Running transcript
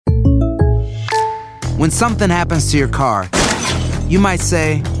When something happens to your car, you might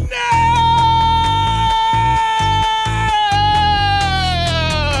say,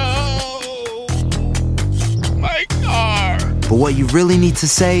 but what you really need to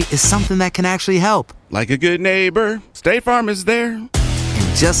say is something that can actually help. Like a good neighbor, State Farm is there. And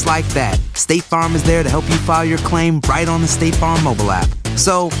just like that, State Farm is there to help you file your claim right on the State Farm mobile app.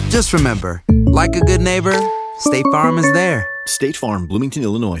 So just remember, like a good neighbor, State Farm is there. State Farm, Bloomington,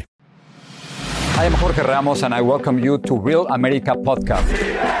 Illinois. I am Jorge Ramos, and I welcome you to Real America Podcast.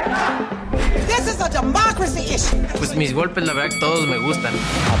 This is a democracy issue. Pues mis golpes, la verdad, todos me gustan.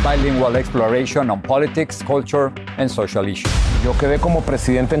 A bilingual exploration on politics, culture, and social issues. Yo quedé como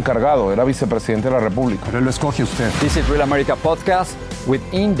presidente encargado, era vicepresidente de la República. Pero lo escoge usted. This is Real America Podcast with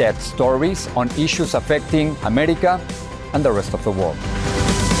in-depth stories on issues affecting America and the rest of the world.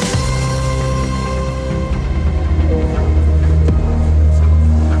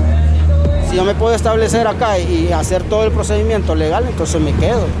 Si yo me puedo establecer acá y hacer todo el procedimiento legal, entonces me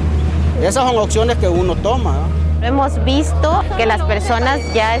quedo. Esas son opciones que uno toma, ¿no? Hemos visto que las personas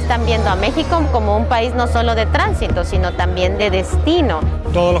ya están viendo a México como un país no solo de tránsito, sino también de destino.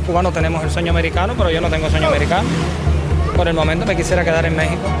 Todos los cubanos tenemos el sueño americano, pero yo no tengo sueño americano. Por el momento me quisiera quedar en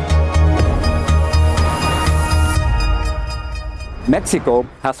México. Mexico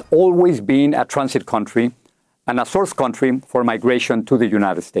has always been a transit country and a source country for migration to the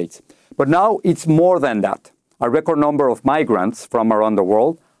United States. But now it's more than that. A record number of migrants from around the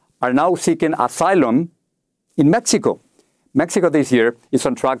world are now seeking asylum in Mexico. Mexico this year is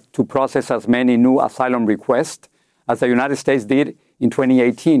on track to process as many new asylum requests as the United States did in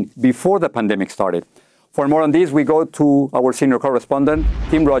 2018, before the pandemic started. For more on this, we go to our senior correspondent,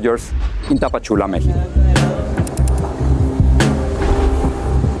 Tim Rogers, in Tapachula, Mexico.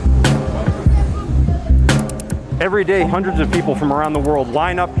 Every day, hundreds of people from around the world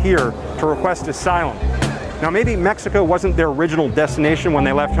line up here to request asylum. Now, maybe Mexico wasn't their original destination when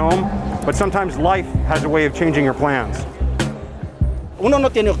they left home, but sometimes life has a way of changing your plans. Uno no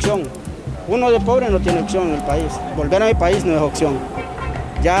tiene opción. Uno de pobre no tiene opción en el país. Volver a mi país no es opción.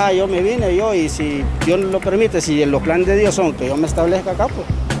 Ya yo me vine y si Dios lo permite, si los planes de Dios son que yo me establezca acá, pues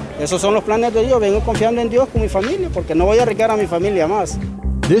esos son los planes de Dios. Vengo confiando en Dios con mi familia, porque no voy a arriesgar a mi familia más.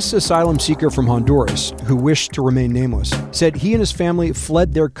 This asylum seeker from Honduras, who wished to remain nameless, said he and his family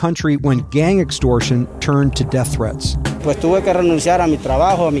fled their country when gang extortion turned to death threats. Pues tuve que renunciar a mi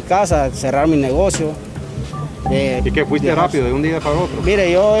trabajo, a mi casa, cerrar mi negocio. ¿Y qué fuiste rápido, de un día para otro?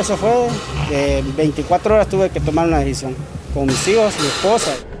 Mire, yo eso fue, 24 horas tuve que tomar una decisión, con mis hijos, mi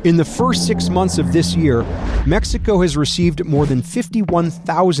esposa. In the first 6 months of this year, Mexico has received more than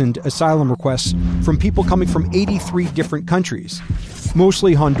 51,000 asylum requests from people coming from 83 different countries,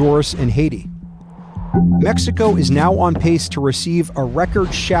 mostly Honduras and Haiti. Mexico is now on pace to receive a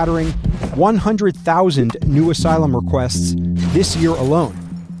record-shattering 100,000 new asylum requests this year alone.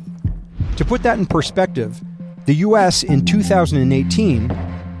 To put that in perspective, the U.S. in 2018,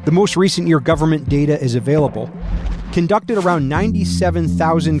 the most recent year government data is available, conducted around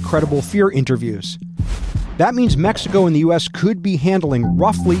 97,000 credible fear interviews. That means Mexico and the U.S. could be handling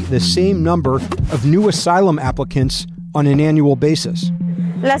roughly the same number of new asylum applicants on an annual basis.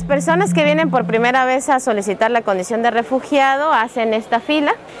 Las personas que vienen por primera vez a solicitar la condición de refugiado hacen esta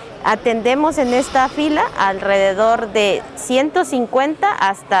fila. Atendemos en esta fila alrededor de 150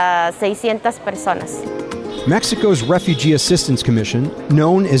 hasta 600 personas. Mexico's Refugee Assistance Commission,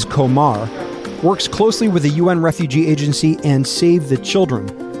 known as COMAR, works closely with the UN Refugee Agency and Save the Children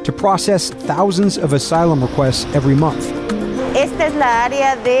to process thousands of asylum requests every month. Esta es la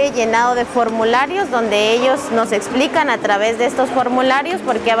área de llenado de formularios, donde ellos nos explican a través de estos formularios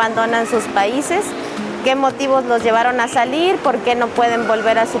por qué abandonan sus países, qué motivos los llevaron a salir, por qué no pueden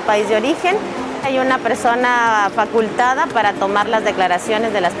volver a su país de origen. Hay una persona facultada para tomar las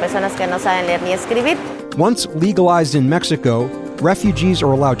declaraciones de las personas que no saben leer ni escribir. Once legalized in Mexico, refugees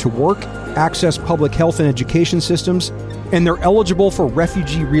are allowed to work, access public health and education systems, and they're eligible for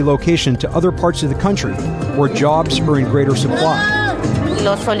refugee relocation to other parts of the country where jobs are in greater supply.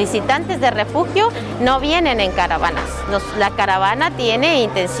 Los solicitantes de refugio no vienen en caravanas. La caravana tiene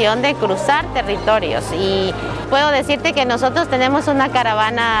intención de cruzar territorios y puedo decirte que nosotros tenemos una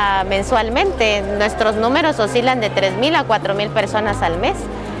caravana mensualmente. Nuestros números oscilan de 3,000 a 4,000 personas al mes.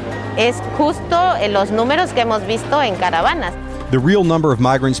 Es justo los números que hemos visto en caravanas. The real number of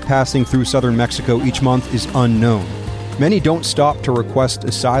migrants passing through southern Mexico each month is unknown. Many don't stop to request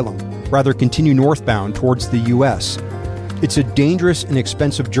asylum, rather continue northbound towards the U.S. It's a dangerous and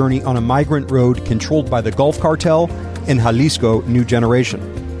expensive journey on a migrant road controlled by the Gulf Cartel and Jalisco New Generation.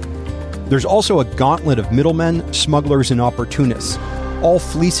 There's also a gauntlet of middlemen, smugglers, and opportunists, all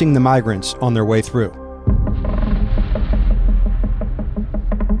fleecing the migrants on their way through.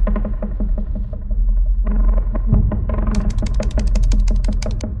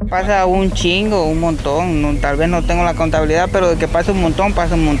 Pasa un chingo, un montón, tal vez no tengo la contabilidad, pero de que pasa un montón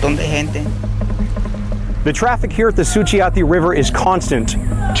de gente. The traffic here at the Suchiate River is constant.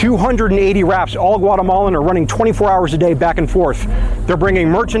 280 rafts, all Guatemalan, are running 24 hours a day back and forth. They're bringing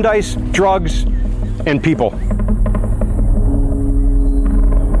merchandise, drugs, and people.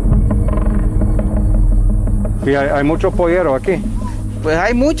 ¿Y hay mucho pollero aquí? Pues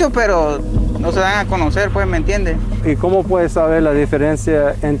hay mucho, pero no se dan a conocer, pues, ¿me entiendes? ¿Y cómo puedes saber la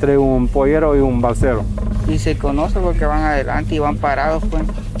diferencia entre un pollero y un balsero? Y se conoce porque van adelante y van parados, pues.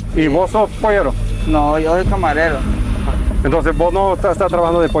 ¿Y vos sos pollero? No, yo soy camarero. Entonces, ¿vos no estás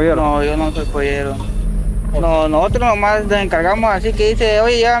trabajando de pollero? No, yo no soy pollero. No, nosotros nomás nos encargamos así que dice,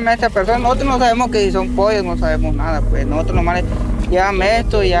 oye, llévame a esta persona. Nosotros no sabemos que son pollos, no sabemos nada, pues. Nosotros nomás llévame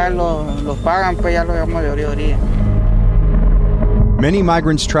esto y ya los pagan, pues ya lo llevamos de orilla. Many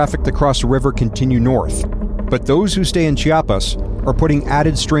migrants trafficked across the river continue north, but those who stay in Chiapas are putting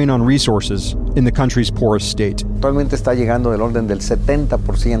added strain on resources in the country's poorest state. Actualmente está llegando del orden del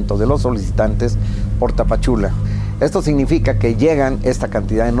 70% de los solicitantes por Tapachula. Esto significa que llegan esta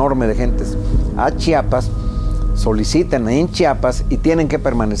cantidad enorme de gentes a Chiapas, solicitan en Chiapas y tienen que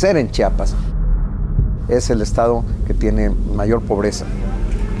permanecer en Chiapas. Es el estado que tiene mayor pobreza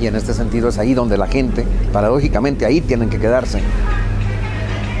y en este sentido es ahí donde la gente, paradójicamente, ahí tienen que quedarse.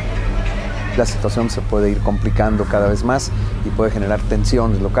 La situación se puede ir complicando cada vez más y puede generar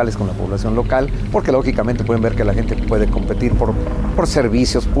tensiones locales con la población local, porque lógicamente pueden ver que la gente puede competir por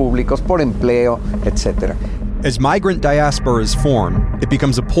servicios públicos, por empleo, etc. As migrant diasporas form, it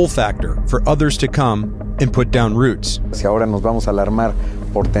becomes a pull factor for others to come and put down roots. Si ahora nos vamos a alarmar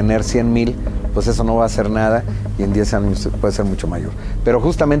por tener 100,000, pues eso no va a hacer nada y en 10 años puede ser mucho mayor. Pero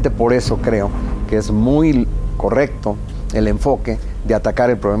justamente por eso creo que es muy correcto el enfoque de atacar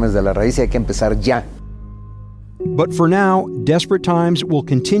el problema desde la raíz y hay que empezar ya. But for now, desperate times will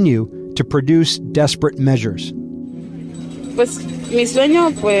continue to produce desperate measures. Pues mi sueño,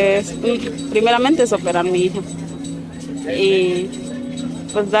 pues, primeramente es operar a mi hija y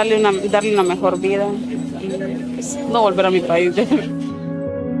pues darle una mejor vida y pues, no volver a mi país.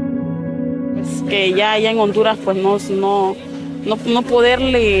 Pues que ya en Honduras pues no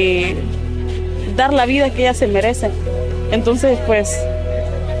poderle dar la vida que ella se merece. Entonces, pues,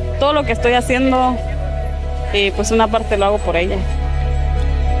 todo lo que estoy haciendo, pues una parte lo hago por ella.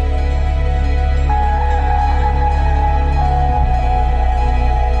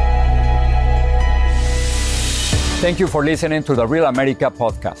 Thank you for listening to the Real America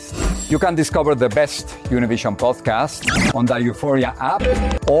podcast. You can discover the best Univision podcast on the Euphoria app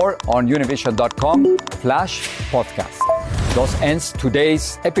or on univision.com/podcast. Thus ends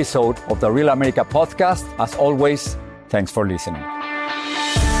today's episode of the Real America podcast. As always, thanks for listening.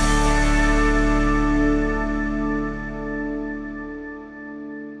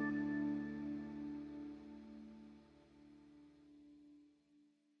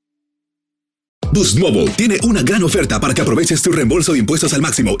 Boost Mobile tiene una gran oferta para que aproveches tu reembolso de impuestos al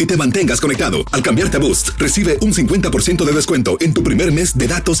máximo y te mantengas conectado. Al cambiarte a Boost, recibe un 50% de descuento en tu primer mes de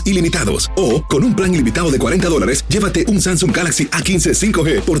datos ilimitados. O, con un plan ilimitado de $40, llévate un Samsung Galaxy A15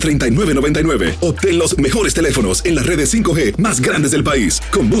 5G por $39.99. Obtén los mejores teléfonos en las redes 5G más grandes del país.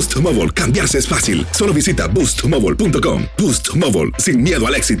 Con Boost Mobile, cambiarse es fácil. Solo visita boostmobile.com. Boost Mobile, sin miedo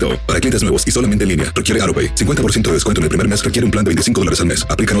al éxito. Para clientes nuevos y solamente en línea, requiere AutoPay. 50% de descuento en el primer mes requiere un plan de $25 al mes.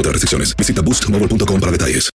 Aplican otras restricciones. Visita boostmobile.com para detalles.